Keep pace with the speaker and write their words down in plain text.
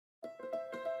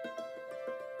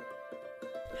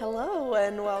Hello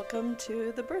and welcome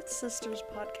to the Birth Sisters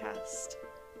podcast.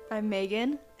 I'm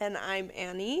Megan. And I'm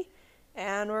Annie,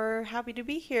 and we're happy to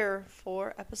be here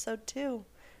for episode 2.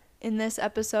 In this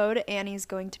episode, Annie's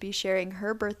going to be sharing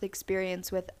her birth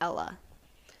experience with Ella.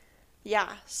 Yeah,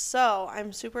 so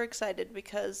I'm super excited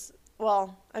because,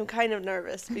 well, I'm kind of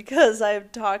nervous because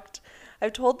I've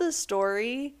told this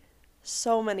story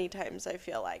so many times, I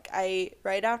feel like.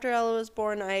 Right after Ella was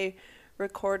born, I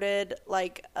recorded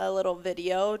like a little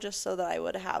video just so that I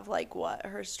would have like what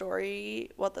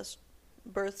the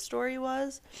birth story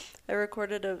was. I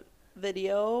recorded a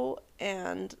video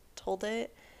and told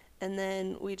it, and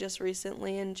then we just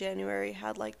recently in January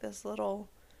had like this little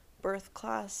birth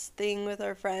class thing with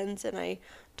our friends, and I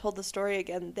told the story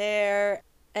again there.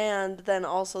 And then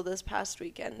also this past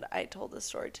weekend I told the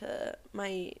story to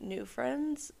my new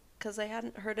friends because I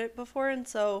hadn't heard it before, and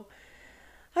so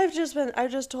I've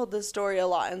just told this story a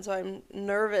lot, and so I'm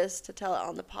nervous to tell it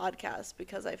on the podcast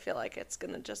because I feel like it's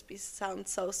gonna just sound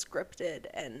so scripted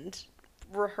and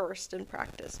rehearsed and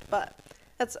practiced. But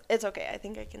it's okay. I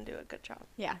think I can do a good job.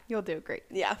 Yeah, you'll do great.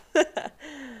 Yeah.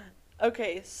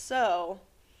 Okay, so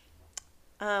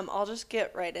I'll just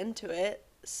get right into it.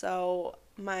 So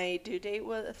my due date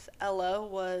with Ella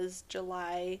was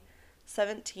July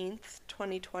 17th,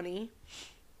 2020.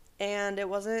 And it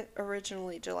wasn't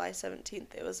originally July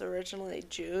 17th. It was originally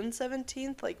June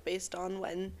 17th, like based on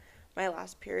when my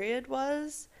last period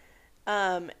was.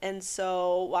 And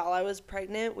so while I was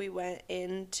pregnant, we went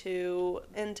in to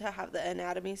have the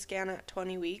anatomy scan at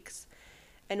 20 weeks.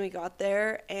 And we got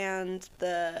there, and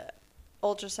the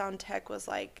ultrasound tech was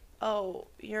like, "Oh,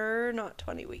 you're not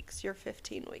 20 weeks, you're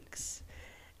 15 weeks."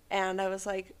 And I was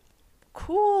like,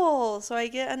 "Cool, so I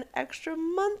get an extra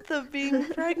month of being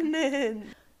pregnant."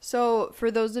 So,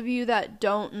 for those of you that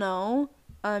don't know,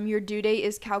 your due date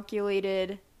is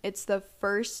calculated. It's the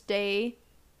first day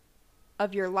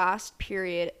of your last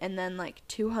period, and then like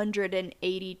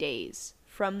 280 days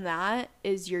from that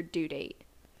is your due date.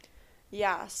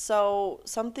 Yeah, so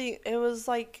it was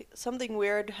like something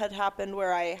weird had happened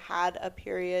where I had a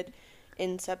period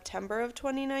in September of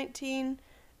 2019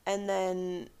 and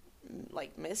then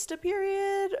like missed a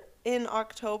period in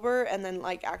October and then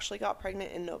like actually got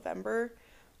pregnant in November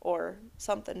or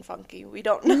something funky. We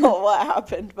don't know what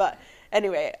happened, but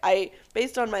anyway,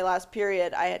 based on my last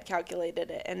period, I had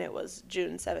calculated it and it was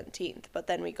June 17th, but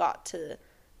then we got to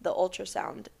the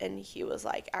ultrasound and he was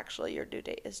like, "Actually, your due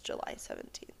date is July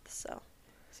 17th." So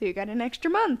you got an extra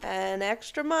month.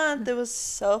 It was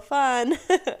so fun.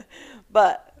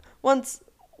 But once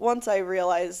I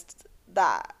realized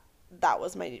that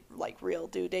was my like real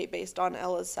due date based on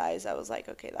Ella's size, I was like,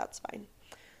 okay, that's fine.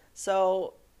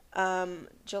 So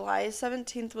July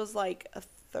 17th was like a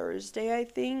Thursday, I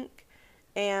think,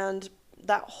 and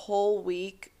that whole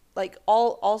week, like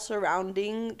all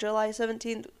surrounding July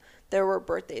 17th, there were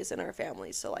birthdays in our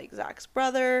family. So like Zach's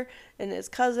brother and his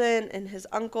cousin and his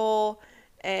uncle,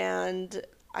 and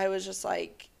I was just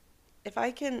like, if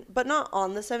I can, but not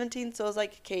on the 17th, so I was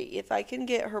like, okay, if I can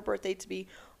get her birthday to be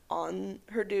on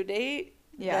her due date,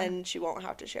 then she won't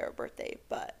have to share a birthday,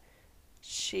 but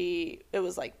it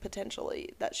was like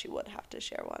potentially that she would have to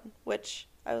share one, which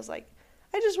I was like,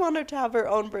 I just want her to have her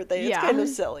own birthday. It's kind of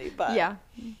silly, but yeah.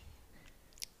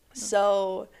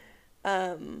 So,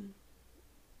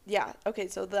 yeah. Okay,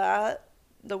 so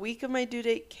the week of my due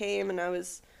date came, and I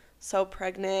was so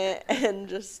pregnant, and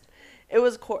just it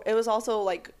was also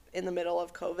like in the middle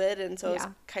of COVID, and so it was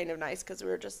kind of nice because we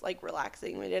were just like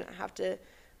relaxing. We didn't have to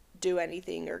do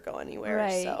anything or go anywhere.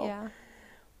 Right. So yeah.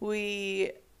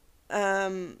 We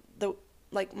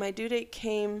my due date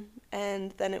came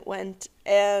and then it went,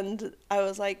 and I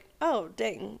was like, oh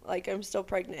dang, like I'm still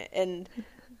pregnant. And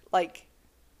like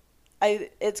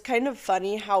it's kind of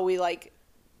funny how we like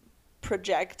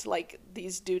project like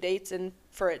these due dates and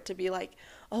for it to be like,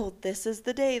 oh, this is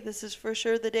the day, this is for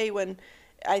sure the day, when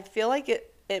I feel like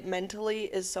it mentally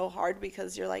is so hard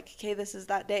because you're like, okay, this is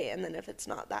that day, and then if it's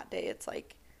not that day, it's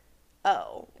like,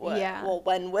 oh, well,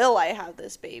 when will I have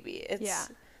this baby? It's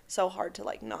so hard to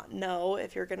like not know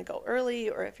if you're gonna go early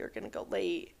or if you're gonna go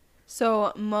late.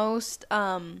 So most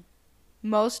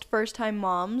first-time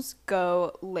moms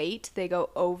go late. They go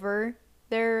over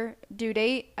their due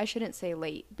date. I shouldn't say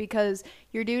late because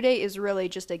your due date is really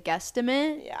just a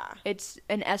guesstimate. Yeah. It's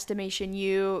an estimation.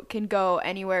 You can go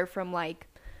anywhere from like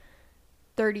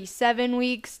 37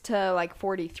 weeks to like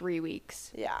 43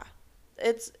 weeks. Yeah.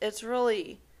 It's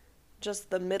really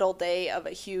just the middle day of a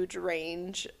huge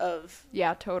range of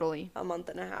totally a month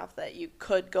and a half that you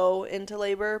could go into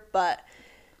labor. But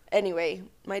anyway,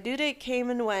 my due date came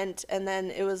and went, and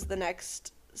then it was the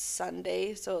next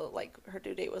Sunday. So, like, her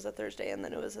due date was a Thursday, and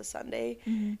then it was a Sunday.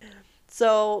 Mm-hmm.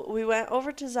 So we went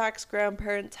over to Zach's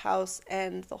grandparents' house,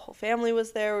 and the whole family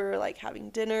was there. We were, like, having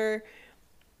dinner,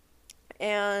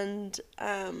 and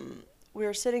we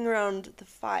were sitting around the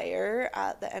fire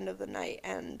at the end of the night,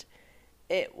 and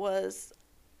it was,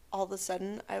 all of a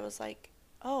sudden, I was like,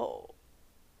 oh,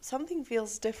 something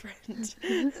feels different.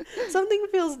 Something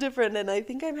feels different, and I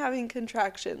think I'm having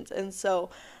contractions. And so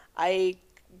I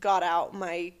got out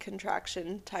my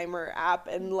contraction timer app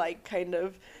and, like, kind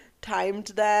of timed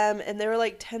them, and they were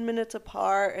like 10 minutes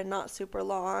apart and not super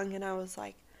long, and I was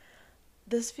like,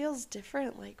 this feels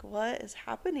different. Like, what is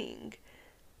happening?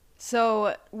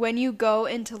 So when you go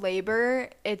into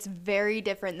labor, it's very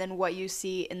different than what you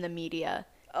see in the media.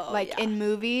 Oh, like yeah. in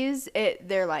movies,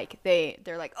 they're like,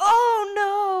 oh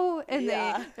no, and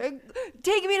Yeah. they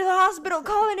take me to the hospital,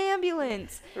 call an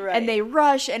ambulance, Right. and they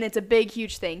rush, and it's a big,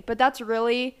 huge thing. But that's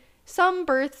really, some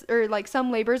births or like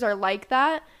some labors are like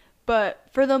that. But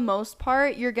for the most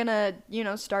part, you're gonna,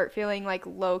 start feeling like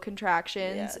low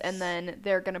contractions, Yes. and then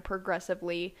they're gonna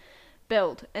progressively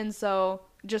build. And so,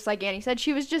 just like Annie said,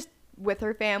 she was just with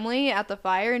her family at the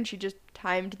fire, and she just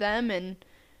timed them, and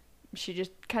she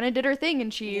just kind of did her thing,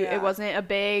 and Yeah. it wasn't a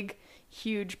big,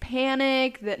 huge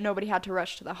panic that nobody had to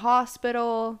rush to the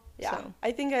hospital. Yeah. So.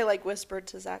 I think I, like, whispered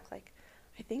to Zach, like,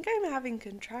 I think I'm having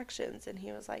contractions. And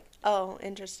he was like, oh,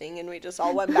 interesting. And we just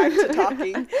all went back to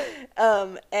talking.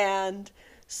 And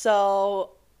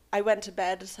so I went to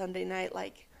bed Sunday night.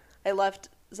 Like, I left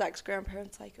Zach's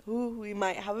grandparents, like, ooh, we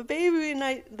might have a baby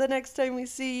the next time we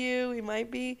see you. We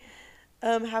might be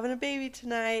having a baby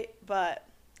tonight. But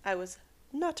I was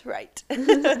not right.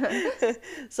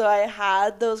 So I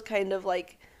had those kind of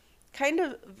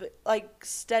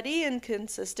steady and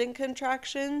consistent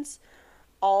contractions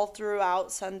all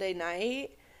throughout Sunday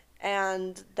night,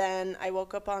 and then I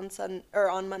woke up on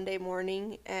Monday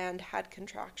morning and had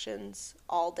contractions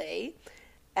all day,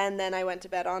 and then I went to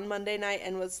bed on Monday night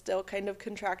and was still kind of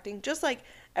contracting, just like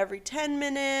every 10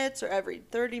 minutes or every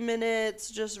 30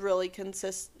 minutes, just really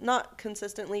not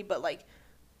consistently, but like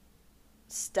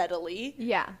steadily.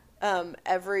 Yeah.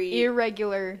 Every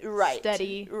irregular,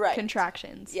 steady right.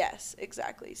 contractions. Yes,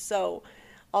 exactly. So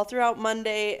all throughout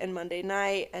Monday and Monday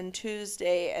night and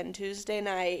Tuesday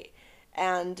night,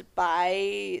 and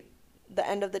by the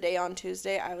end of the day on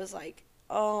Tuesday, I was like,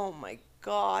 oh my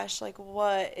gosh, like,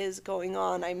 what is going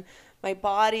on? My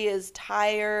body is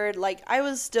tired. Like, I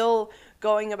was still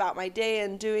going about my day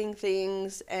and doing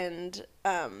things and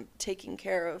taking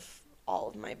care of all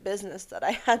of my business that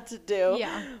I had to do.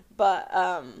 Yeah. But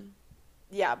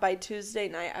yeah, by Tuesday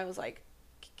night I was like,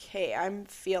 okay, I'm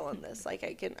feeling this.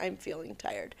 Like, I'm feeling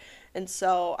tired. And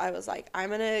so I was like, I'm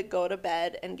going to go to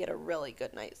bed and get a really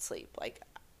good night's sleep. Like,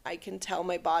 I can tell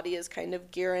my body is kind of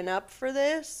gearing up for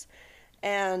this.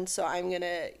 And so I'm going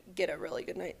to get a really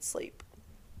good night's sleep.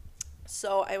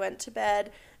 So I went to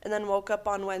bed and then woke up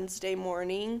on Wednesday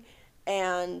morning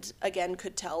and again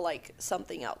could tell like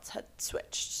something else had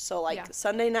switched. So like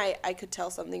Sunday night I could tell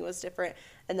something was different,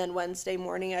 and then Wednesday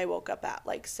morning I woke up at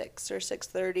like 6 or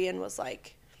 6:30 and was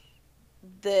like,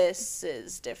 this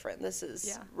is different. This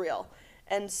is real.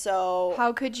 And so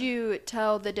how could you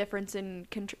tell the difference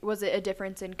was it a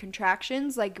difference in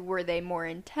contractions? Like, were they more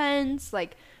intense?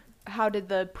 Like, how did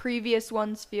the previous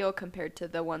ones feel compared to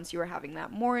the ones you were having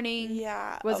that morning?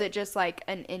 Yeah. Was it just like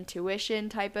an intuition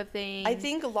type of thing? I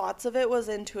think lots of it was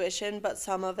intuition, but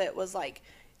some of it was like,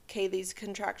 okay, these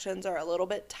contractions are a little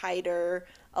bit tighter,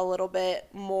 a little bit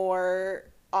more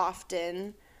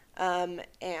often,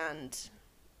 and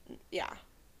yeah.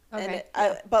 Okay.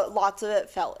 And but lots of it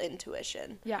felt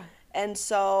intuition. Yeah. And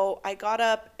so I got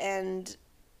up and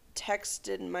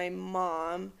texted my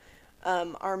mom.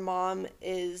 Our mom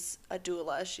is a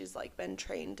doula. She's like been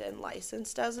trained and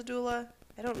licensed as a doula.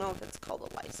 I don't know if it's called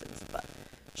a license, but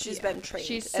she's been trained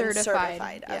and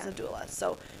certified as a doula.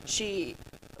 So she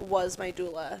was my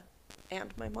doula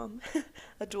and my mom,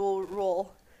 a dual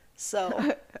role.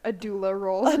 So a doula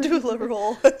role. A doula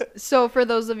role. So for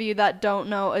those of you that don't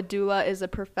know, a doula is a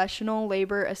professional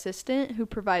labor assistant who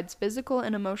provides physical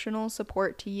and emotional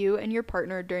support to you and your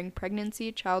partner during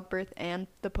pregnancy, childbirth, and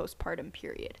the postpartum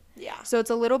period. Yeah. So it's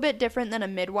a little bit different than a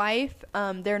midwife.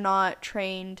 They're not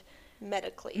trained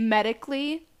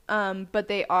medically, but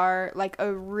they are like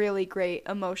a really great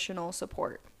emotional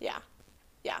support. Yeah.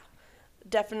 Yeah.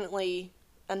 Definitely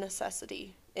a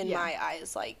necessity in my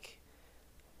eyes. Like,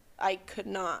 I could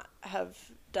not have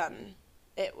done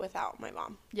it without my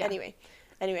mom. Yeah. Anyway,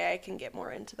 I can get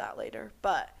more into that later.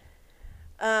 But,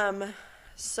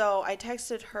 so I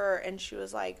texted her and she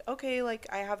was like, okay, like,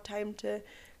 I have time to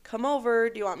come over.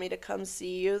 Do you want me to come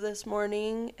see you this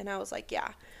morning? And I was like, yeah.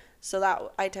 So that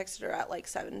I texted her at like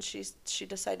 7. She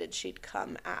decided she'd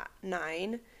come at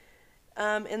 9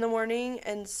 in the morning.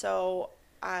 And so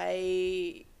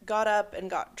I got up and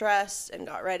got dressed and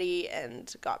got ready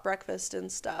and got breakfast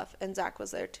and stuff. And Zach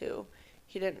was there too.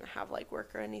 He didn't have like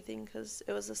work or anything because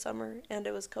it was the summer and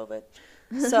it was COVID.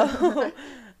 So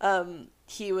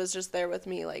he was just there with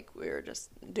me. Like we were just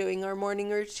doing our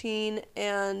morning routine.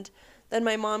 And then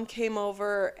my mom came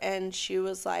over and she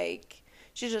was like,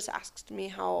 she just asked me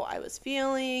how I was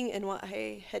feeling and what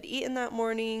I had eaten that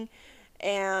morning.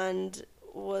 And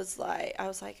I was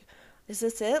like, is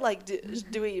this it? Like,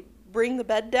 do we bring the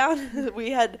bed down?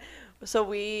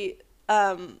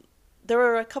 There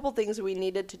were a couple things we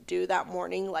needed to do that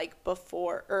morning, like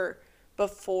before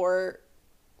birth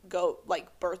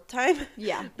time.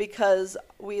 Yeah. Because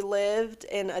we lived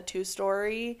in a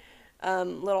 2-story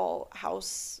little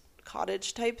house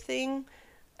cottage type thing.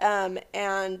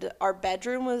 And our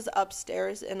bedroom was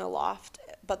upstairs in a loft,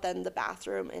 but then the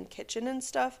bathroom and kitchen and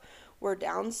stuff were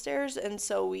downstairs. And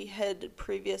so we had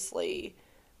previously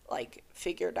like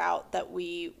figured out that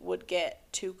we would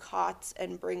get 2 cots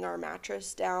and bring our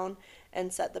mattress down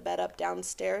and set the bed up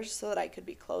downstairs so that I could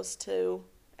be close to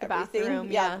everything.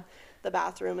 Bathroom, yeah. The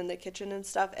bathroom and the kitchen and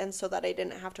stuff, and so that I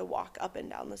didn't have to walk up and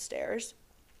down the stairs.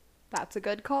 That's a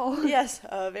good call. Yes,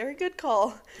 a very good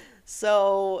call.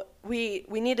 So we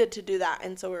needed to do that,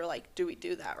 and so we were like, do we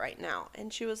do that right now?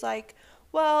 And she was like,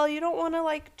 well, you don't want to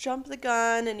like jump the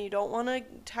gun and you don't want to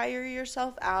tire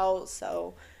yourself out,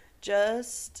 so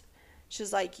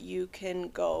she's like, you can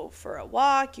go for a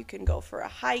walk, you can go for a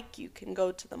hike, you can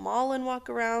go to the mall and walk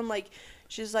around. Like,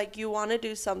 she's like, you want to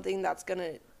do something that's going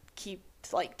to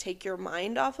take your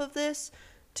mind off of this,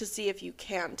 to see if you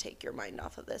can take your mind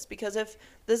off of this. Because if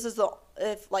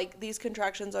these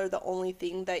contractions are the only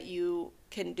thing that you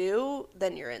can do,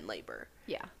 then you're in labor.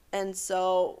 Yeah. And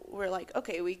so we're like,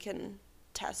 okay, we can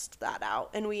test that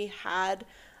out. And we had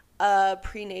a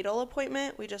prenatal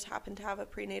appointment. We just happened to have a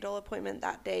prenatal appointment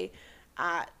that day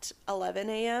at 11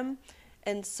 a.m.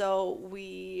 And so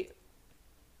we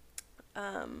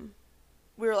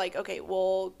were like, okay,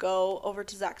 we'll go over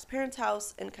to Zach's parents'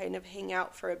 house and kind of hang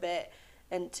out for a bit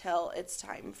until it's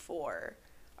time for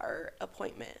our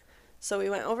appointment. So we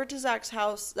went over to Zach's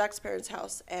parents'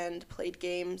 house, and played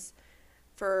games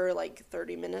for like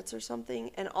 30 minutes or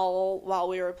something. And all while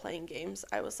we were playing games,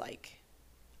 I was like,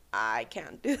 I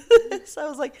can't do this. I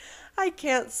was like, I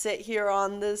can't sit here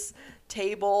on this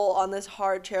table, on this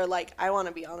hard chair. Like, I want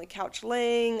to be on the couch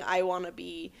laying. I want to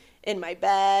be in my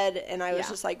bed. And I was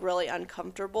just like really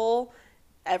uncomfortable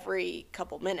every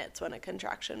couple minutes when a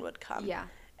contraction would come. Yeah.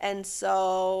 And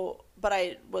so, but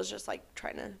I was just like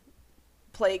trying to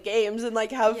play games and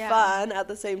like have fun at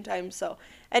the same time. So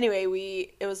anyway,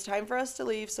 it was time for us to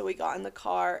leave. So we got in the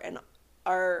car, and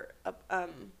our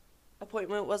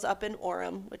appointment was up in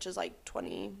Orem, which is like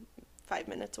 25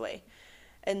 minutes away.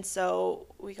 And so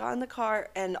we got in the car,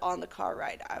 and on the car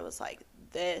ride, I was like,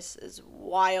 this is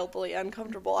wildly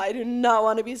uncomfortable. I do not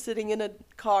want to be sitting in a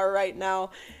car right now.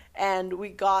 And we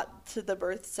got to the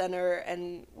birth center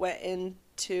and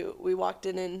we walked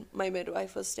in, and my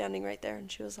midwife was standing right there,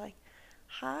 and she was like,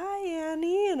 hi,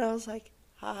 Annie. And I was like,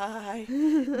 hi.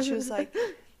 And she was like,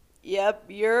 yep,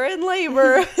 you're in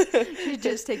labor. She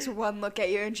just takes one look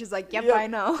at you and she's like, yep, I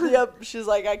know. Yep, she's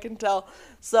like, I can tell.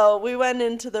 So we went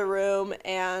into the room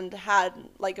and had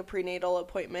like a prenatal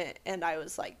appointment, and I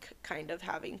was like kind of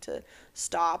having to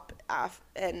stop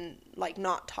and like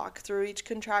not talk through each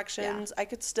contractions. I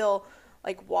could still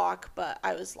like walk, but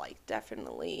I was like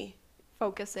definitely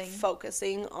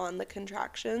focusing on the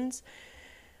contractions.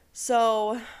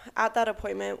 So at that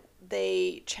appointment,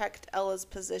 they checked Ella's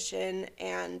position,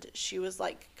 and she was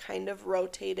like kind of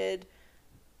rotated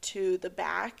to the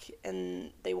back,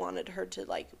 and they wanted her to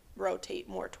like rotate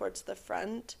more towards the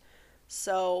front.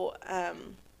 So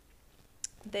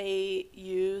they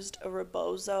used a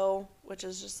rebozo, which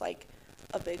is just like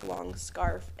a big long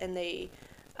scarf, and they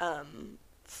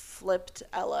flipped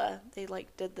Ella. They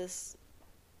like did this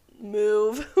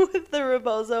move with the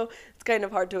rebozo. It's kind of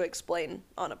hard to explain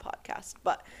on a podcast,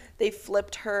 but they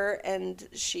flipped her, and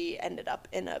she ended up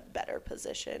in a better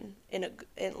position, in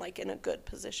a good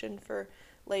position for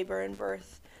labor and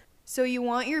birth. So you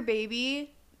want your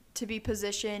baby to be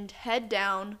positioned head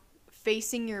down,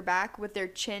 facing your back, with their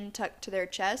chin tucked to their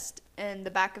chest, and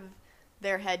the back of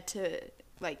their head to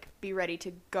like be ready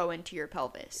to go into your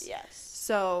pelvis. Yes.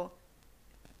 So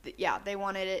they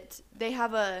wanted it. They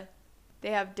have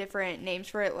different names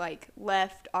for it, like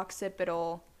left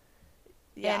occipital,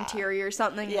 anterior,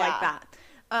 something like that.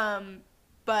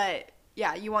 But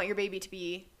yeah, you want your baby to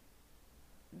be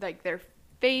like their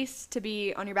face to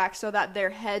be on your back so that their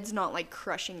head's not like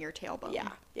crushing your tailbone.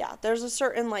 Yeah. There's a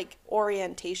certain like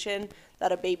orientation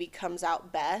that a baby comes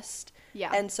out best.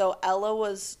 Yeah. And so Ella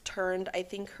was turned, I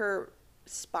think her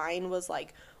spine was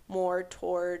like more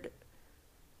toward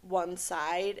one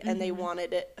side, and they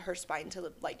wanted her spine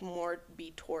to like more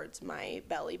be towards my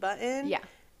belly button. Yeah.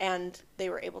 And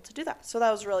they were able to do that. So that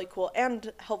was really cool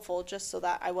and helpful, just so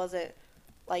that I wasn't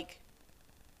like,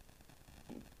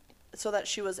 so that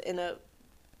she was in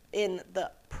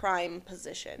the prime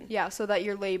position. Yeah, so that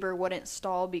your labor wouldn't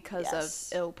stall because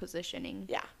Yes. of ill positioning.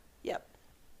 Yeah. Yep.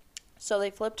 So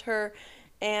they flipped her,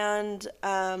 and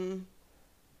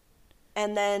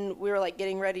then we were like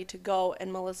getting ready to go,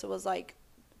 and Melissa was like,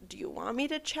 "Do you want me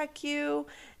to check you?"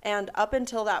 And up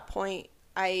until that point,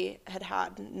 I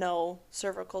had no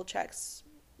cervical checks,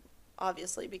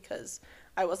 obviously, because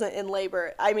I wasn't in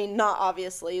labor. I mean, not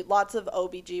obviously. Lots of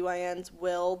OBGYNs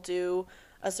will do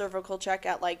a cervical check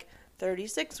at like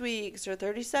 36 weeks or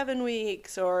 37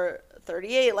 weeks or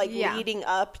 38, like Yeah. leading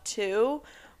up to,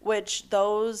 which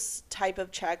those type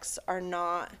of checks are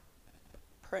not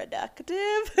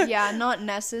productive. Yeah, not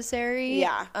necessary.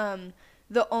 Yeah.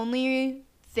 The only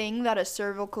thing that a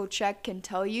cervical check can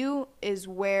tell you is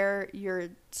where your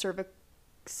cervix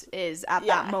is at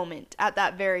Yeah. that moment, at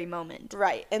that very moment.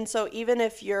 Right. And so even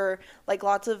if you're, like,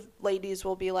 lots of ladies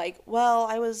will be like, well,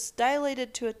 I was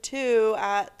dilated to a 2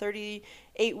 at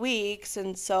 38 weeks,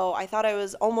 and so I thought I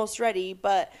was almost ready,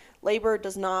 but labor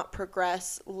does not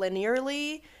progress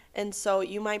linearly, and so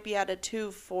you might be at a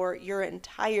 2 for your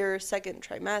entire second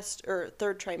trimester or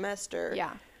third trimester.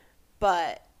 Yeah.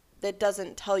 But it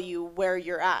doesn't tell you where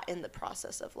you're at in the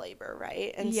process of labor,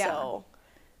 right? And Yeah.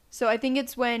 So I think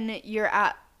it's when you're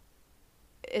at,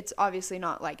 it's obviously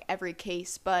not like every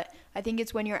case, but I think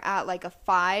it's when you're at like a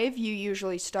 5, you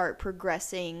usually start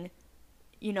progressing,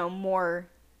 more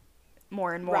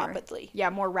and more. Rapidly.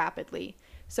 Yeah, more rapidly.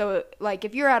 So like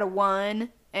if you're at a 1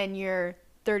 and you're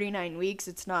 39 weeks,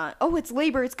 it's not, oh, it's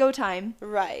labor, it's go time.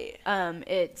 Right.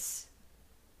 It's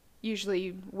usually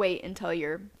you wait until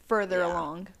you're further Yeah.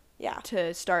 along Yeah.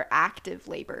 to start active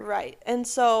labor. Right. And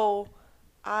so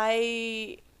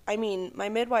I mean, my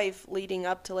midwife leading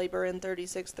up to labor in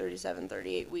 36, 37,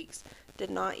 38 weeks did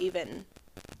not even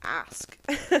ask.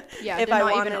 Yeah, if did I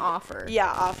not wanted, even offer. Yeah,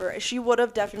 offer. She would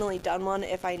have definitely done one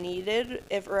if I needed,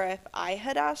 if I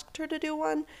had asked her to do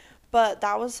one. But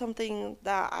that was something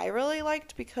that I really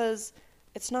liked because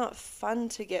it's not fun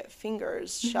to get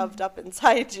fingers shoved up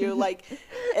inside you. Like,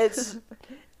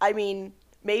 I mean,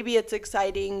 maybe it's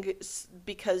exciting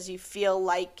because you feel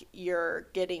like you're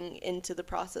getting into the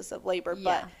process of labor,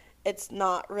 Yeah. but it's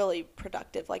not really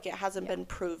productive. Like, it hasn't Yeah. been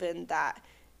proven that.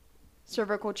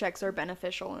 Cervical checks are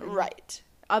beneficial. Right.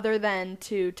 Other than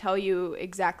to tell you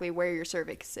exactly where your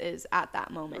cervix is at that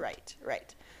moment.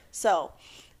 Right. So,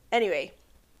 anyway,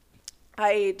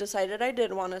 I decided I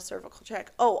did want a cervical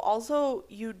check. Oh, also,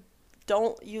 you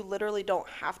literally don't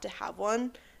have to have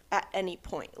one at any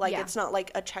point. Like, Yeah. it's not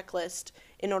like a checklist.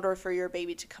 In order for your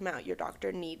baby to come out, your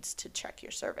doctor needs to check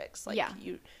your cervix. Like, Yeah.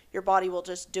 your body will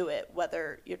just do it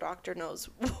whether your doctor knows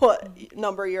what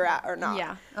number you're at or not.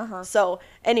 Yeah. Uh-huh. So,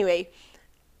 anyway,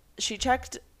 she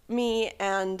checked me,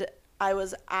 and I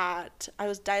was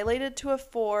dilated to a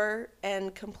 4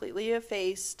 and completely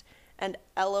effaced, and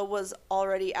Ella was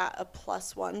already at a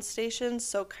 +1 station.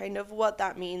 So kind of what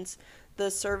that means,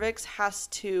 the cervix has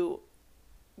to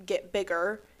get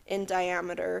bigger in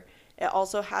diameter. It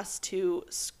also has to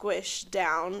squish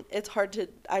down. It's hard to,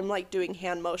 I'm like doing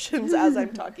hand motions as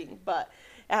I'm talking, but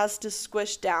it has to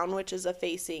squish down, which is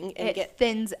effacing, and It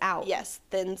thins out. Yes,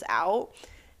 thins out.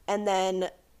 And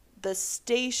then the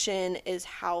station is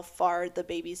how far the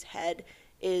baby's head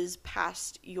is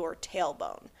past your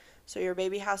tailbone. So your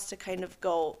baby has to kind of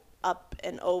go up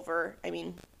and over, I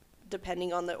mean,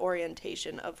 depending on the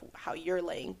orientation of how you're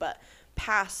laying, but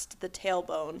past the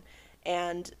tailbone.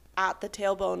 And at the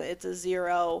tailbone, it's a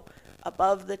 0.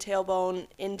 Above the tailbone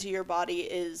into your body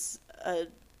is a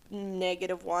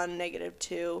 -1,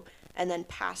 -2. And then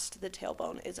past the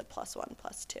tailbone is a +1,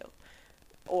 +2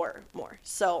 or more.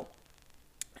 So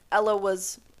Ella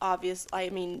was obvious. I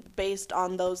mean, based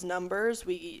on those numbers,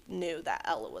 we knew that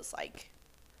Ella was like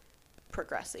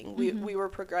progressing. We were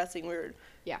progressing. We were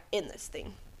in this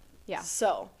thing. Yeah.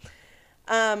 So,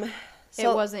 It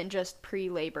wasn't just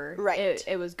pre-labor. Right.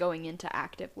 It was going into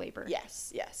active labor.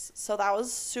 Yes. So that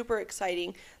was super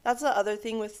exciting. That's the other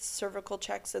thing with cervical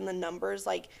checks and the numbers.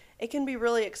 Like, it can be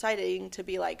really exciting to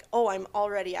be like, oh, I'm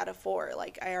already at a 4.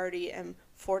 Like, I already am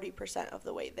 40% of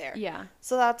the way there. Yeah.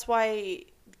 So that's why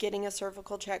getting a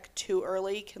cervical check too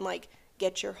early can, like,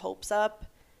 get your hopes up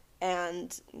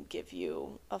and give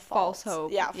you a False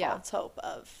hope. Yeah, false hope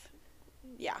of,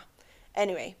 yeah.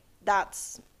 Anyway,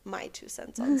 that's my 2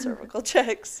 cents on cervical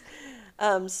checks.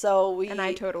 And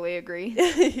I totally agree.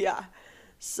 Yeah.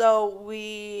 So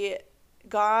we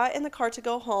got in the car to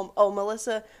go home. Oh,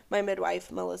 Melissa, my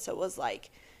midwife, Melissa, was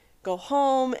like, go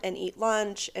home and eat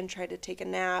lunch and try to take a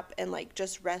nap and like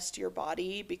just rest your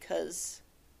body because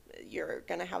you're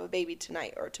going to have a baby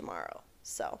tonight or tomorrow.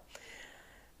 So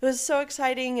it was so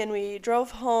exciting, and we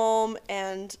drove home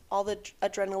and all the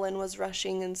adrenaline was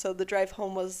rushing, and so the drive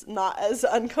home was not as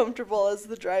uncomfortable as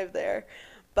the drive there.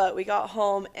 But we got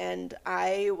home and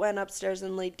I went upstairs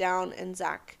and laid down, and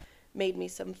Zach made me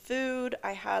some food.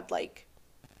 I had like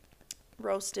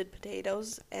roasted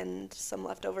potatoes and some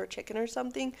leftover chicken or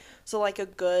something. So like a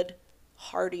good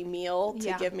hearty meal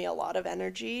to give me a lot of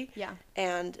energy. Yeah.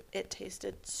 And it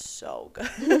tasted so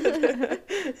good.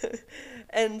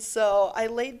 And so I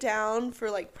laid down for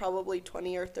like probably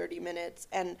 20 or 30 minutes.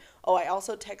 And I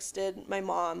also texted my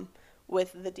mom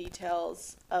with the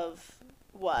details of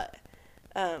what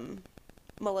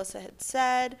Melissa had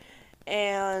said.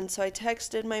 And so I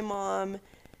texted my mom,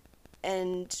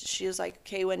 and she was like,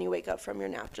 okay, when you wake up from your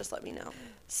nap, just let me know.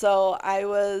 So I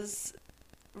was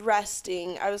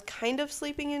resting. I was kind of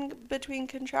sleeping in between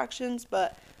contractions,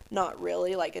 but not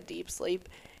really, like a deep sleep.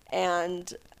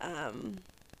 And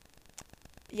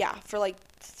for like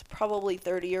probably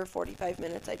 30 or 45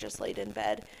 minutes, I just laid in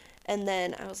bed. And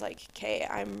then I was like, okay,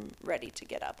 I'm ready to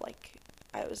get up. Like,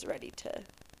 I was ready to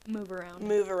move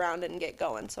around and get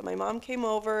going. So my mom came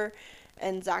over,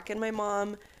 and Zach and my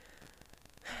mom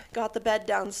got the bed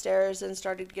downstairs and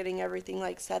started getting everything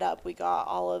like set up. We got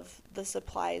all of the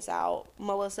supplies out.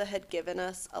 Melissa had given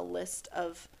us a list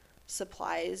of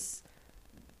supplies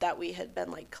that we had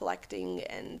been like collecting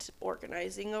and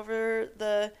organizing over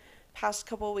the past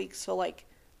couple weeks. So like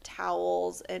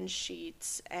towels and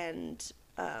sheets and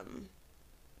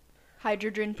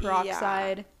hydrogen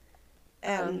peroxide.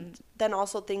 Yeah. And then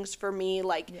also things for me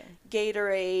like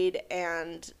Gatorade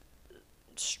and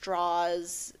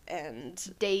straws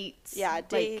and dates. Yeah,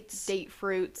 dates. Like date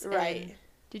fruits. Right. And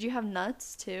did you have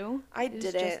nuts too? I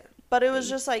didn't. But it was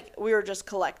just like we were just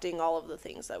collecting all of the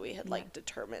things that we had like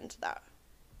determined that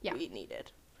we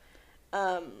needed.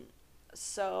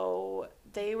 So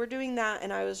they were doing that,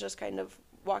 and I was just kind of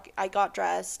walking. I got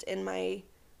dressed in my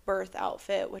birth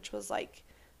outfit, which was like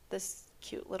this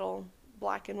cute little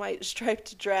black and white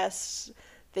striped dress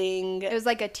thing. It was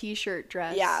like a t-shirt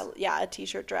dress. Yeah, a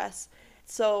t-shirt dress.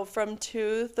 So from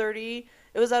 2:30,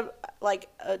 it was at like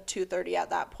 2:30 at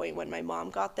that point when my mom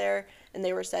got there and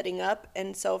they were setting up.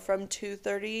 And so from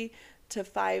 2:30 to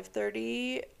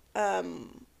 5:30,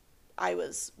 I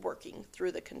was working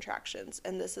through the contractions.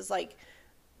 And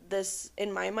this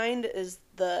in my mind is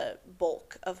the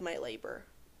bulk of my labor.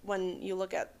 When you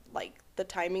look at like the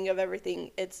timing of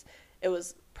everything, it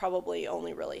was probably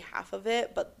only really half of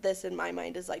it, but this in my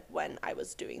mind is like when I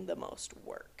was doing the most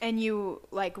work. And you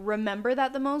like remember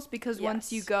that the most because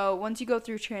once you go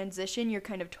through transition, you're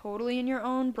kind of totally in your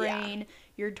own brain. Yeah.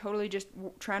 You're totally just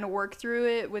trying to work through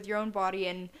it with your own body,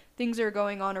 and things are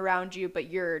going on around you, but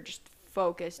you're just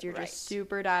focused. You're just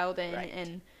super dialed in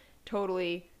and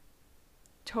totally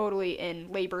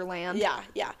in labor land.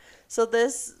 Yeah. So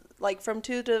this like from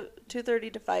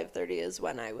 2:30 to 5:30 is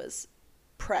when I was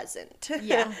present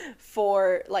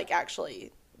for like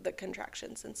actually the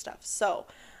contractions and stuff. So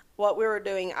what we were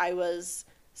doing, I was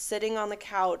sitting on the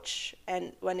couch,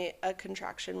 and when a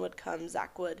contraction would come,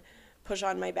 Zach would push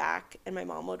on my back and my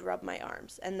mom would rub my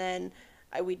arms, and then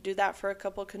we'd do that for a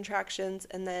couple contractions,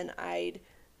 and then I'd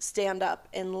stand up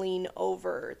and lean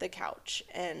over the couch,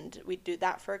 and we'd do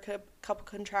that for a couple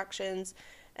contractions.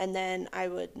 And then I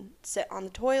would sit on the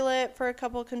toilet for a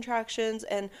couple of contractions,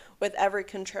 and with every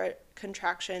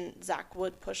contraction, Zach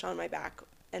would push on my back,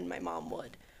 and my mom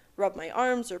would rub my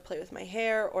arms or play with my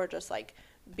hair or just like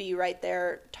be right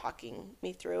there talking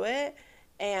me through it.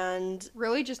 And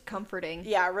really just comforting.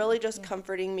 Yeah, really just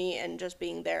comforting me and just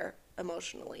being there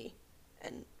emotionally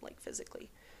and like physically.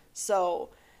 So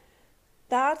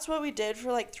that's what we did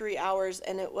for like 3 hours,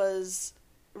 and it was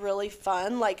really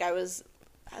fun. Like I was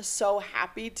so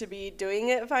happy to be doing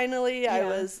it finally. I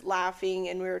was laughing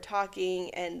and we were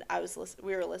talking, and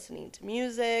we were listening to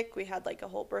music. We had like a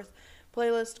whole birth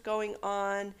playlist going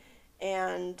on,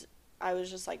 and I was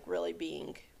just like really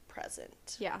being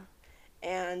present. Yeah.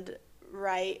 And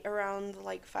right around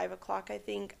like 5 o'clock, I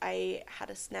think, I had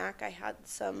a snack. I had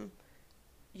some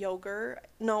yogurt.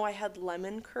 No, I had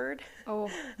lemon curd. Oh,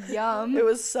 yum. It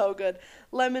was so good.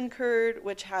 Lemon curd,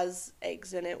 which has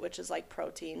eggs in it, which is like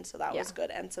protein, so that was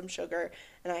good, and some sugar.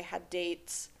 And I had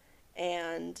dates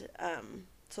and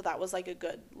so that was like a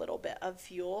good little bit of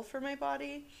fuel for my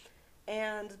body.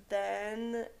 And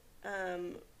then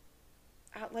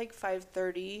at like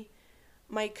 5:30,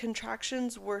 my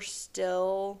contractions were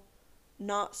still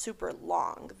not super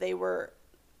long. They were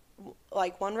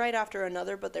like one right after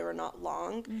another, but they were not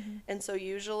long. And so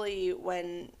usually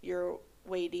when you're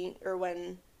waiting or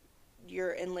when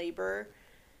you're in labor,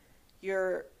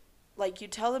 you're like, you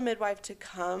tell the midwife to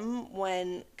come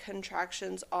when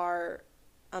contractions are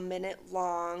a minute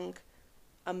long,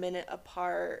 a minute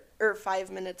apart, or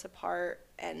 5 minutes apart,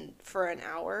 and for an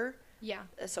hour. Yeah.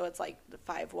 So it's like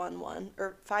 5-1-1,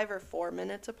 or 5 or 4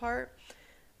 minutes apart.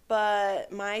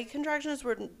 But my contractions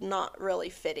were not really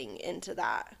fitting into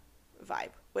that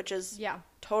vibe, which is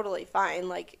totally fine.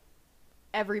 Like,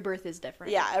 every birth is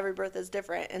different. Yeah, every birth is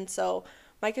different. And so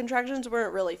my contractions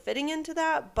weren't really fitting into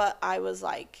that, but I was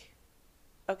like,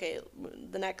 okay,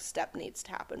 the next step needs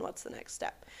to happen. What's the next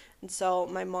step? And so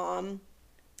my mom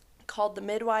called the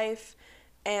midwife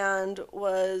and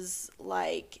was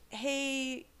like,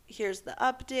 hey, here's the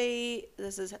update.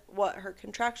 This is what her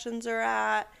contractions are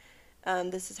at.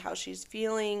 This is how she's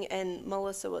feeling. And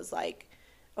Melissa was like,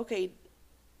 okay,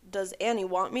 does Annie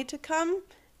want me to come?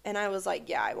 And I was like,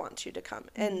 yeah, I want you to come.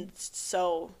 And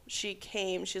so she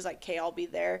came. She's like, okay, I'll be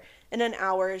there. In an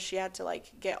hour, she had to,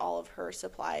 like, get all of her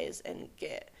supplies and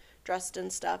get dressed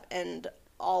and stuff. And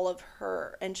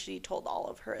she told all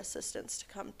of her assistants to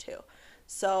come, too.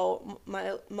 So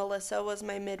Melissa was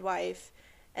my midwife.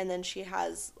 And then she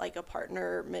has, like, a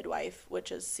partner midwife,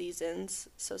 which is Seasons.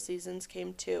 So Seasons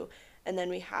came, too. And then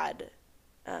we had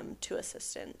 2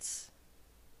 assistants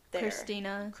there.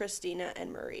 Christina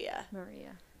and Maria.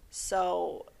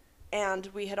 So, and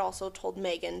we had also told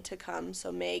Megan to come,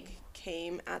 so Meg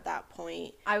came at that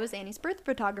point. I was Annie's birth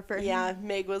photographer. Yeah,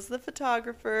 Meg was the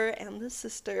photographer and the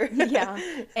sister. Yeah,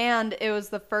 and it was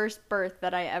the first birth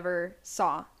that I ever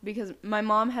saw, because my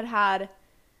mom had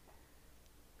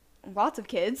lots of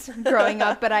kids growing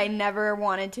up, but I never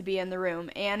wanted to be in the room.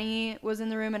 Annie was in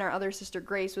the room, and our other sister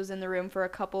Grace was in the room for a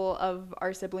couple of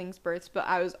our siblings' births, but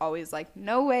I was always like,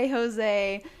 no way,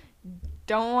 Jose.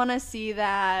 Don't want to see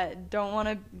that. Don't want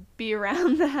to be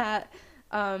around that.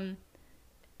 And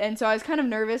so I was kind of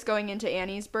nervous going into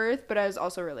Annie's birth, but I was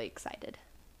also really excited.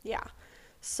 Yeah.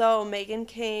 So Megan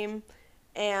came,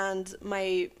 and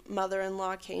my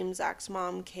mother-in-law came, Zach's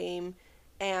mom came,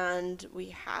 and we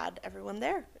had everyone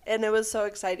there. And it was so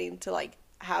exciting to, like,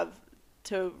 have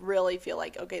to really feel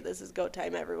like, okay, this is go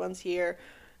time. Everyone's here.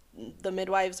 The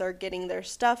midwives are getting their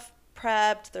stuff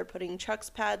prepped. They're putting Chuck's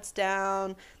pads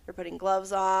down. They're putting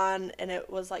gloves on. And it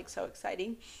was, like, so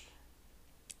exciting.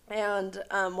 And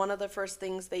one of the first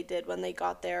things they did when they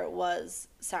got there was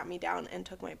sat me down and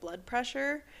took my blood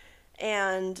pressure.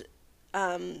 And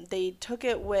they took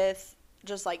it with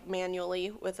just, like,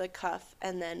 manually with a cuff.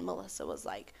 And then Melissa was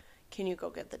like, can you go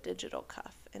get the digital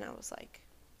cuff? And I was like,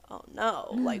 oh no,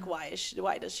 like, why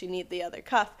does she need the other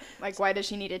cuff? Like, why does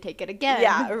she need to take it again?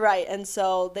 Yeah, right. And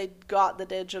so they got the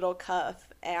digital cuff,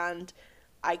 and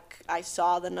I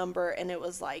saw the number, and it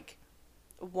was like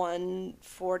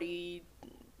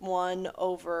 141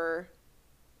 over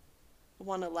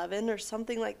 111 or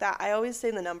something like that. I always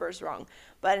say the numbers wrong,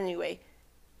 but anyway,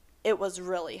 it was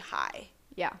really high.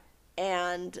 Yeah.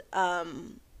 And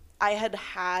I had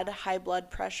high blood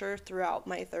pressure throughout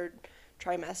my 3rd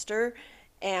trimester,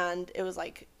 and it was,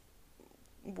 like,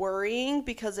 worrying,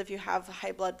 because if you have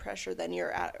high blood pressure, then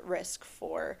you're at risk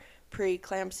for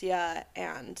preeclampsia,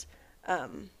 and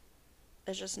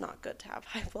it's just not good to have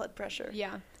high blood pressure.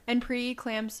 Yeah. And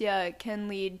preeclampsia can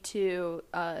lead to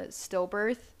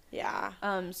stillbirth. Yeah.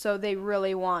 So they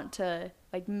really want to,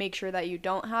 like, make sure that you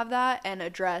don't have that and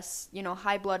address,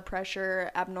 high blood pressure,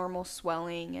 abnormal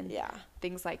swelling, and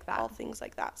things like that. All things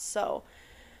like that. So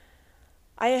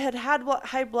I had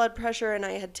high blood pressure, and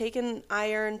I had taken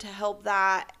iron to help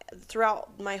that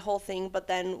throughout my whole thing. But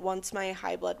then once my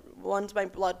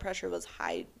blood pressure was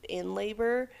high in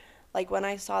labor, like, when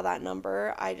I saw that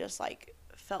number, I just, like,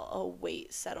 felt a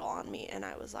weight settle on me, and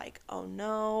I was like, oh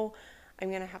no, I'm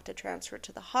going to have to transfer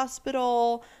to the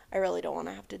hospital. I really don't want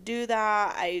to have to do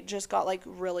that. I just got, like,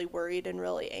 really worried and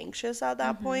really anxious at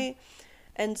that point.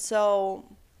 And so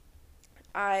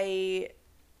I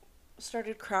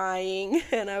started crying,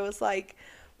 and I was like,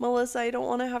 Melissa, I don't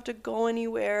want to have to go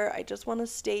anywhere. I just want to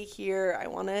stay here. I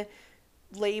want to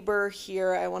labor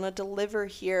here. I want to deliver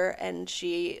here. And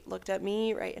she looked at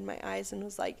me right in my eyes and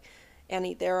was like,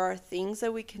 Annie, there are things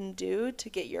that we can do to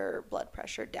get your blood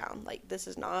pressure down. Like, this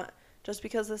is not, just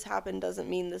because this happened doesn't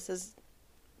mean this is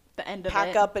the end of it.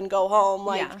 Pack up and go home.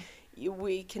 Like,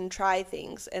 we can try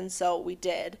things. And so we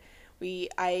did.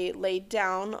 I laid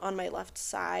down on my left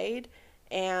side,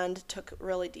 and took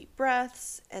really deep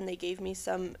breaths, and they gave me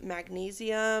some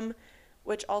magnesium,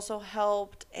 which also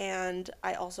helped, and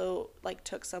I also like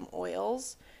took some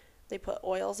oils. They put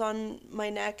oils on my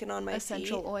neck and on my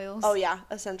Essential feet. oils. Oh yeah,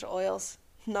 essential oils,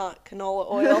 not canola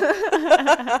oil.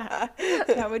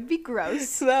 That would be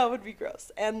gross. That would be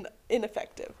gross and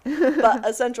ineffective. But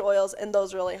essential oils, and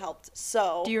those really helped.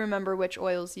 So Do you remember which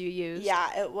oils you used?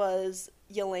 yeah, it was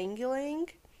ylang ylang,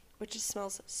 which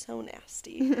smells so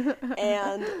nasty,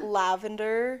 and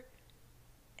lavender,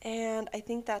 and I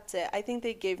think that's it. I think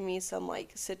they gave me some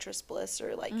like citrus bliss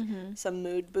or like some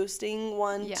mood boosting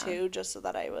one too, just so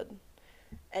that I would.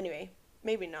 Anyway,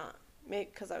 maybe not, maybe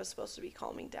because I was supposed to be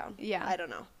calming down. Yeah. I don't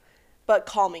know, but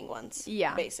calming ones.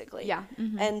 Yeah. Basically. Yeah.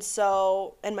 And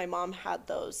so, and my mom had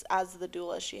those as the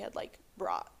doula. She had like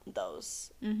brought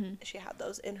those. She had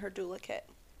those in her doula kit.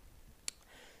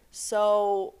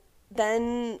 So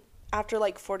then after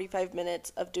like 45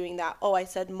 minutes of doing that, I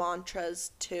said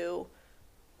mantras too,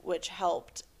 which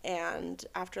helped. And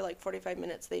after like 45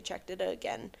 minutes, they checked it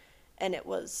again, and it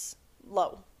was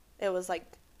low. It was like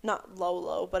not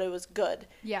low, but it was good.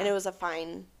 Yeah. And it was a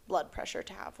fine blood pressure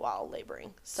to have while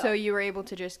laboring. So you were able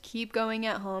to just keep going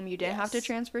at home. You didn't have to Yes.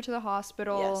 transfer to the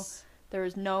hospital. Yes. There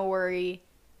was no worry.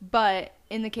 But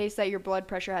in the case that your blood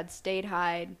pressure had stayed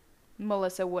high,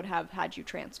 Melissa would have had you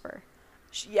transfer.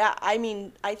 Yeah, I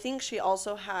mean, I think she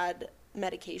also had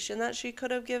medication that she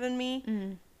could have given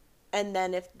me. And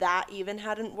then if that even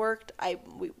hadn't worked,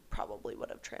 we probably would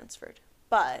have transferred.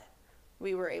 But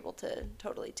we were able to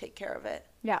totally take care of it.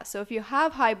 Yeah, so if you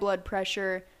have high blood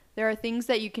pressure, there are things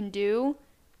that you can do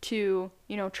to,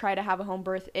 try to have a home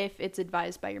birth if it's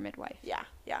advised by your midwife.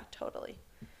 Yeah, totally.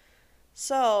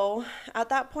 So at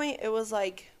that point, it was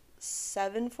like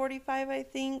 7:45, I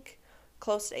think,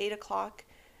 close to 8 o'clock.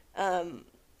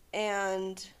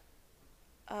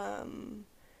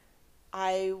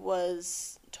 I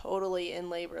was totally in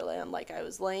labor land. Like, I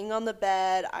was laying on the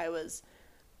bed. I was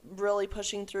really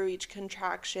pushing through each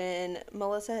contraction.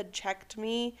 Melissa had checked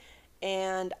me,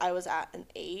 and I was at an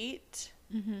 8.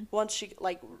 Once she,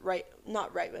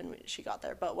 not right when she got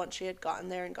there, but once she had gotten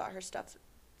there and got her stuff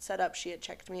set up, she had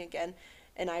checked me again,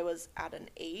 and I was at an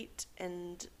 8.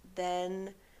 And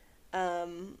then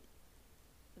I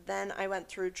went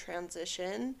through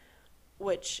transition,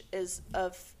 which is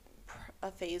a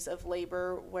phase of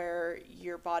labor where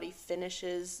your body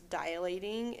finishes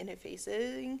dilating and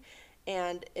effacing,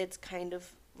 and it's kind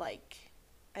of like,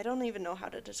 I don't even know how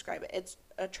to describe it. It's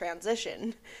a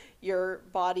transition. Your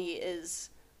body is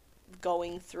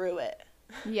going through it.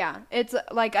 Yeah, it's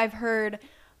like I've heard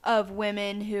of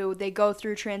women who they go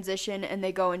through transition and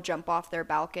they go and jump off their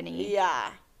balcony.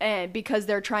 Yeah. And because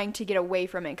they're trying to get away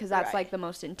from it, because that's Right. like the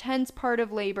most intense part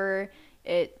of labor.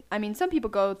 Some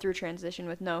people go through transition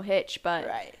with no hitch, but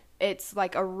Right. it's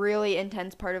like a really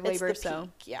intense part of labor. It's the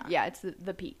peak, yeah. Yeah, it's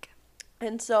the peak.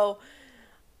 And so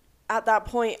at that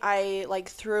point, I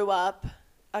threw up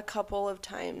a couple of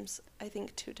times. I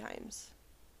think 2 times.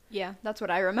 Yeah, that's what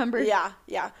I remember. Yeah.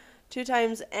 2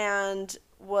 times, and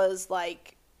it was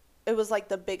like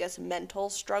the biggest mental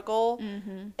struggle.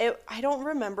 I don't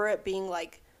remember it being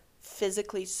like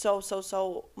physically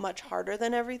so much harder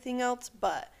than everything else,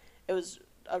 but it was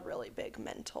a really big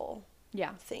mental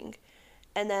thing.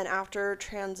 And then after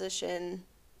transition,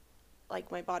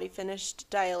 like, my body finished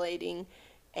dilating,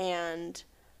 and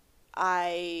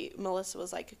Melissa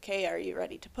was like, okay, are you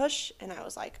ready to push? And I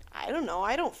was like, I don't know,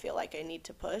 I don't feel like I need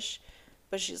to push.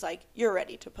 But she's like, you're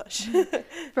ready to push.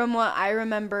 From what I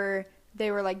remember,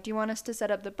 they were like, do you want us to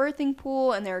set up the birthing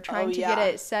pool? And they were trying to get yeah.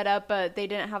 it set up, but they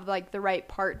didn't have like the right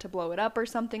part to blow it up or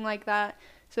something like that.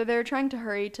 So they were trying to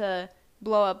hurry to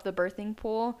blow up the birthing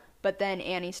pool. But then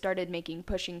Annie started making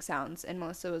pushing sounds, and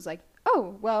Melissa was like,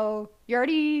 oh, well, you're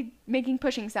already making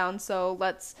pushing sounds, so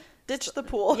let's Ditch the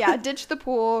pool. Yeah, ditch the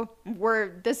pool.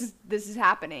 This is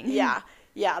happening. Yeah,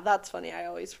 that's funny. I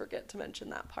always forget to mention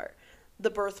that part. The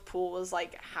birth pool was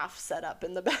like half set up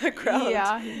in the background.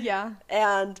 Yeah.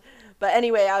 But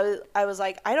anyway, I was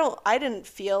like, I didn't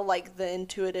feel like the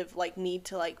intuitive need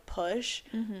to push,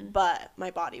 but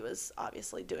my body was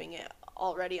obviously doing it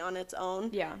already on its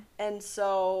own. Yeah. And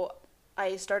so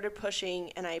I started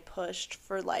pushing, and I pushed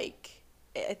for I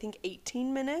think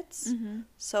 18 minutes.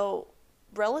 So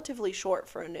relatively short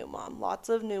for a new mom. Lots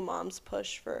of new moms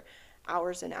push for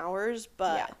hours and hours,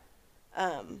 but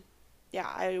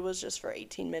I was just for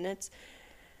 18 minutes.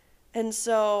 And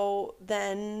so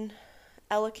then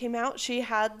Ella came out. She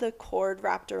had the cord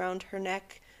wrapped around her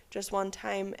neck just one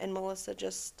time, and Melissa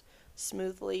just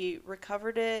smoothly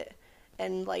recovered it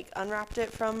and unwrapped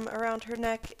it from around her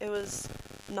neck. It was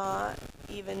not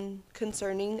even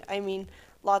concerning. I mean,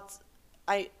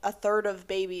 a third of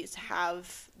babies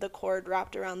have the cord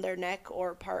wrapped around their neck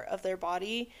or part of their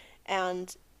body,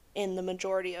 and in the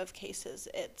majority of cases,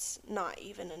 it's not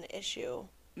even an issue.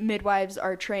 Midwives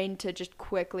are trained to just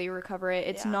quickly recover it.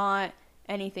 It's Yeah. not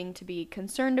anything to be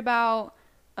concerned about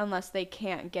unless they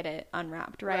can't get it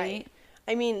unwrapped, right?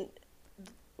 I mean,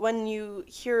 when you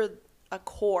hear a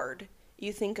cord,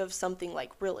 you think of something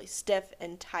like really stiff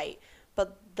and tight,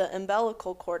 but the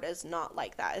umbilical cord is not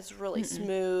like that. It's really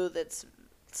smooth. It's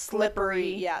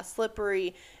slippery. Yeah,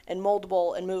 slippery and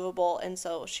moldable and movable. And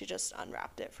so she just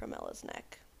unwrapped it from Ella's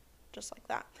neck, just like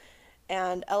that.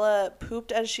 And Ella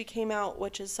pooped as she came out,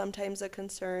 which is sometimes a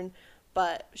concern,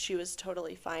 but she was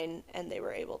totally fine, and they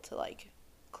were able to like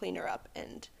clean her up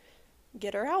and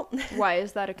get her out. Why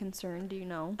is that a concern? Do you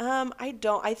know? I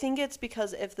don't. I think it's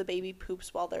because if the baby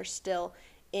poops while they're still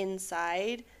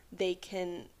inside, they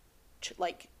can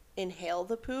like inhale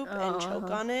the poop and choke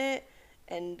on it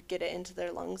and get it into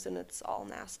their lungs, and it's all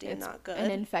nasty and not good.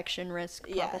 An infection risk,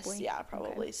 probably. Yes, yeah,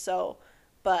 probably. Okay. So,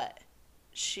 but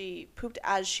she pooped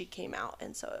as she came out,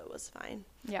 and so it was fine.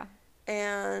 Yeah.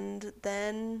 And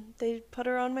then they put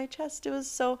her on my chest. It was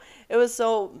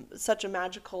such a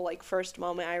magical like first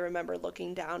moment. I remember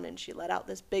looking down, and she let out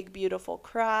this big beautiful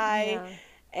cry,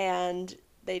 and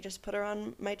they just put her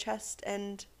on my chest,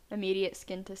 and immediate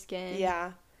skin to skin.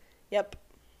 Yeah. Yep.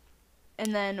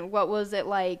 And then what was it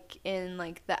like in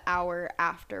like the hour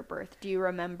after birth? Do you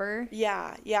remember?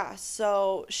 Yeah.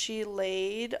 So she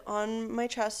laid on my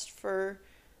chest for,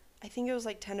 I think it was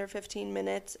like 10 or 15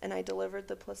 minutes, and I delivered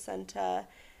the placenta,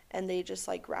 and they just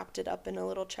like wrapped it up in a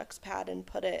little Chex pad and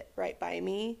put it right by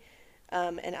me.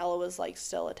 And Ella was like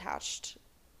still attached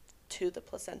to the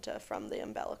placenta from the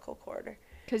umbilical cord.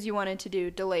 Because you wanted to do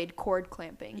delayed cord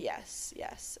clamping. Yes.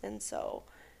 And so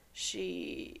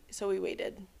we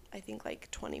waited, I think like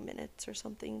 20 minutes or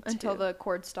something. Until the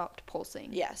cord stopped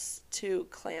pulsing. Yes, to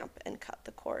clamp and cut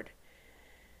the cord.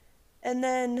 And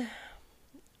then,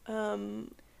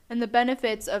 and the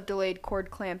benefits of delayed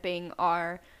cord clamping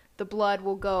are the blood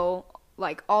will go,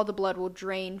 like all the blood will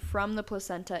drain from the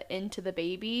placenta into the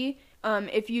baby.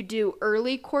 If you do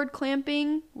early cord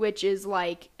clamping, which is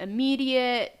like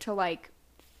immediate to like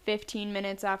 15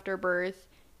 minutes after birth,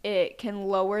 it can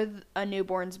lower a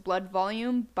newborn's blood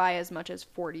volume by as much as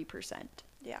 40%.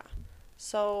 Yeah.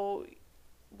 So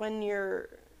when you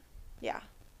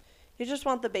just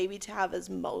want the baby to have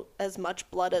as much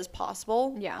blood as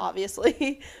possible,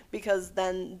 obviously, because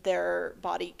then their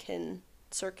body can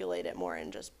circulate it more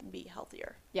and just be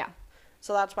healthier. Yeah.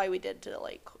 So that's why we did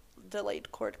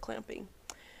delayed cord clamping.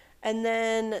 And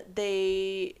then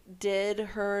they did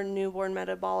her newborn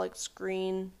metabolic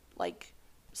screen, like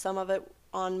some of it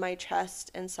on my chest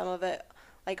and some of it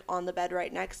like on the bed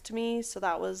right next to me. So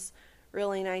that was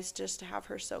really nice just to have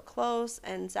her so close.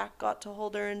 And Zach got to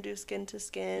hold her and do skin to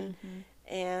skin.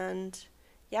 Mm-hmm. And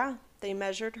yeah, they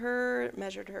measured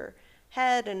her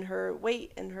head and her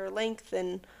weight and her length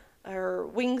and her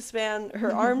wingspan,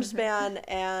 her arm span,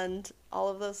 and all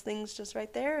of those things just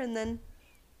right there. And then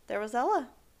there was Ella.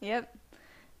 Yep.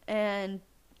 And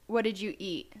what did you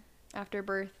eat after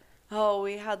birth? Oh,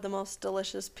 we had the most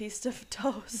delicious piece of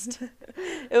toast.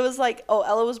 It was like,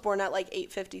 Ella was born at like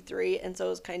 8:53, and so it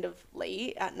was kind of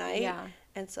late at night. Yeah.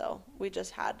 And so we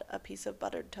just had a piece of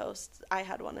buttered toast. I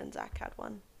had one and Zach had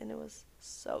one, and it was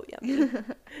so yummy.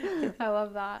 I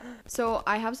love that. So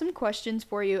I have some questions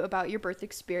for you about your birth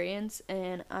experience,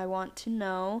 and I want to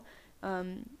know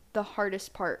the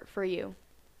hardest part for you.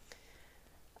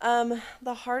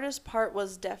 The hardest part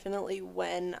was definitely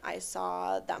when I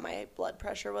saw that my blood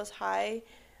pressure was high,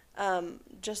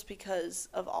 just because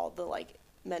of all the like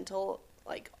mental,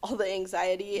 like all the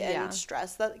anxiety and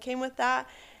stress that came with that.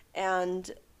 And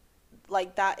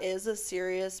like that is a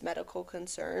serious medical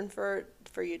concern for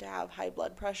you to have high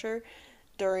blood pressure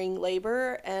during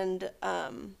labor. And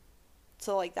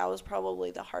so like that was probably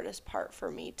the hardest part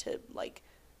for me to like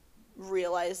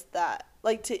realize that,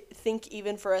 like to think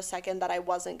even for a second that I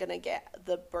wasn't going to get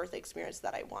the birth experience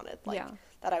that I wanted, like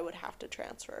that I would have to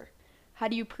transfer.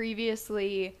 Had you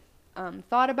previously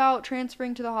thought about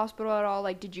transferring to the hospital at all?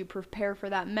 Like, did you prepare for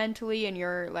that mentally in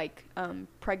your like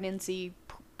pregnancy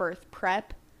birth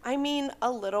prep? I mean,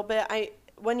 a little bit.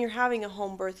 When you're having a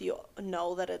home birth, you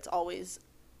know that it's always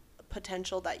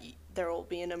potential that there will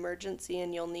be an emergency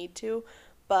and you'll need to.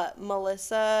 But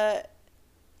Melissa,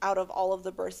 out of all of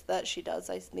the births that she does,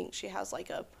 I think she has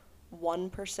like a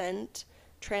 1%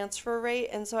 transfer rate.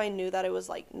 And so I knew that it was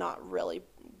like not really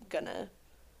gonna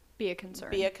be a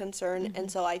concern. Mm-hmm.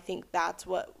 And so I think that's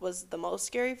what was the most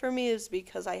scary for me, is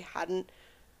because I had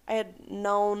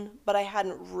known, but I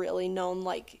hadn't really known,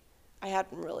 like I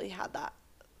hadn't really had that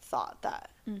thought that.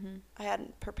 I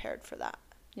hadn't prepared for that.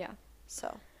 Yeah.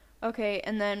 So. Okay,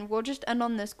 and then we'll just end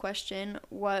on this question.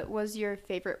 What was your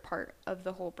favorite part of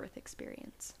the whole birth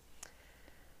experience?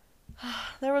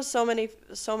 There was so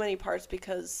many parts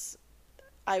because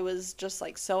I was just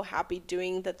like so happy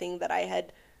doing the thing that I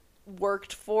had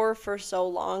worked for so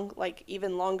long, like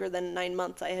even longer than 9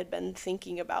 months. I had been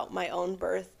thinking about my own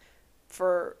birth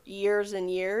for years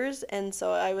and years, and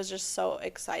so I was just so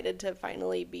excited to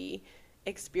finally be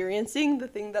experiencing the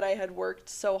thing that I had worked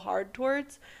so hard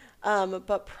towards.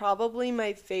 But probably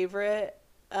my favorite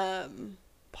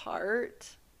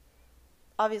part,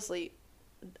 obviously,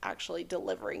 actually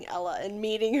delivering Ella and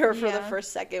meeting her for the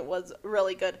first second was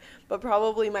really good. But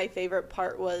probably my favorite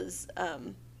part was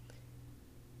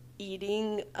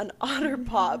eating an Otter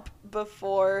Pop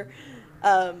before,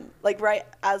 like right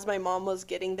as my mom was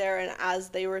getting there and as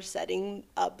they were setting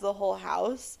up the whole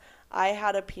house, I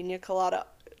had a pina colada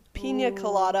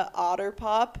Otter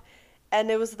Pop. And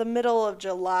it was the middle of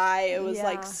July. It was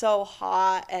like so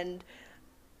hot and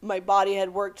my body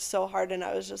had worked so hard and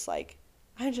I was just like,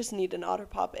 I just need an Otter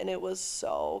Pop, and it was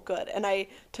so good. And I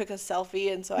took a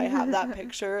selfie, and so I have that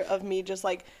picture of me just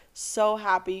like so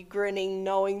happy, grinning,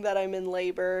 knowing that I'm in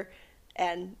labor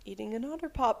and eating an Otter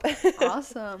Pop.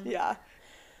 Awesome. Yeah.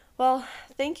 Well,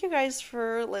 thank you guys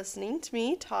for listening to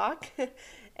me talk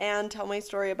and tell my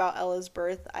story about Ella's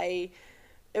birth.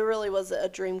 It really was a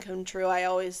dream come true. I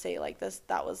always say like this,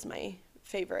 that was my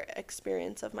favorite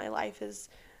experience of my life is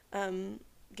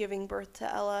giving birth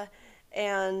to Ella.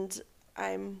 And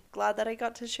I'm glad that I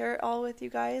got to share it all with you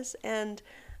guys. And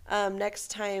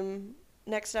next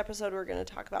episode, we're going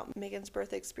to talk about Megan's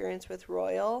birth experience with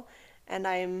Royal. And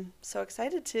I'm so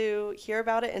excited to hear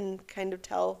about it and kind of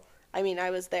tell. I mean, I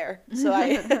was there, so I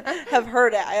have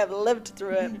heard it. I have lived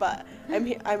through it, but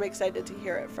I'm excited to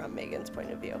hear it from Megan's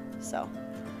point of view. So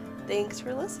thanks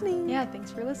for listening. Yeah,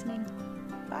 thanks for listening.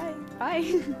 Bye.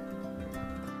 Bye.